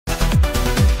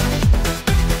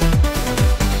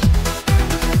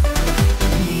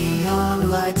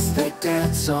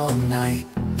dance all night.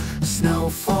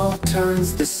 Snowfall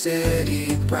turns the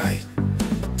city bright.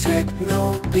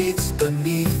 Techno beats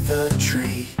beneath the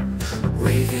tree,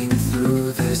 waving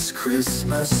through this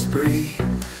Christmas spree.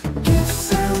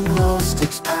 Gifts and glow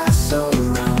sticks pass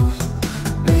around.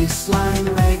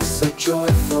 Bassline makes a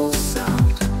joyful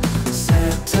sound.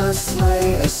 Santa's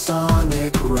sleigh a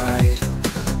sonic ride.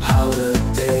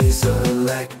 Holidays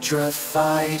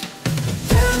electrified.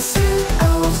 Dancing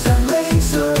elves and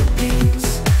laser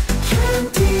beams,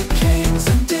 candy canes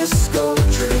and disco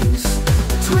dreams.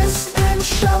 Twist and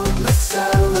shout, let's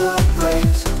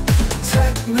celebrate.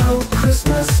 Techno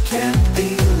Christmas can't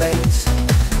be late.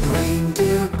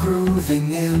 Reindeer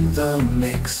grooving in the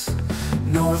mix.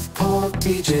 North Pole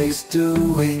DJs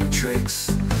doing tricks.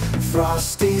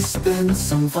 Frosty spins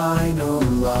some vinyl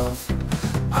love.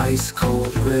 Ice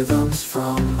cold rhythms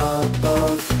from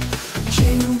above.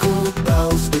 Jingle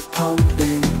bells with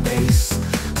pumping bass.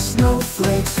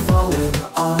 Snowflakes falling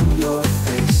on your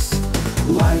face.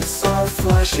 Lights are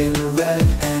flashing red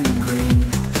and green.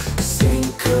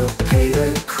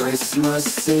 Syncopated Christmas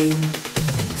scene.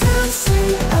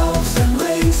 Dancing elves and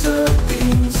laser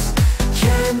beams,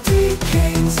 candy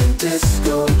canes and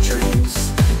disco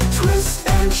dreams. Twist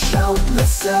and shout,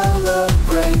 let's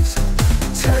celebrate.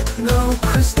 Techno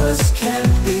Christmas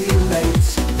can't be late.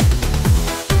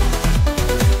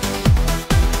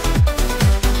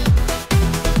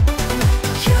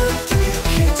 Candy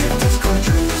canes and disco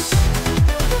dreams.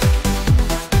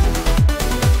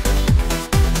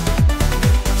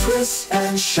 Twist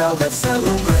and shout, let's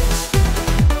celebrate.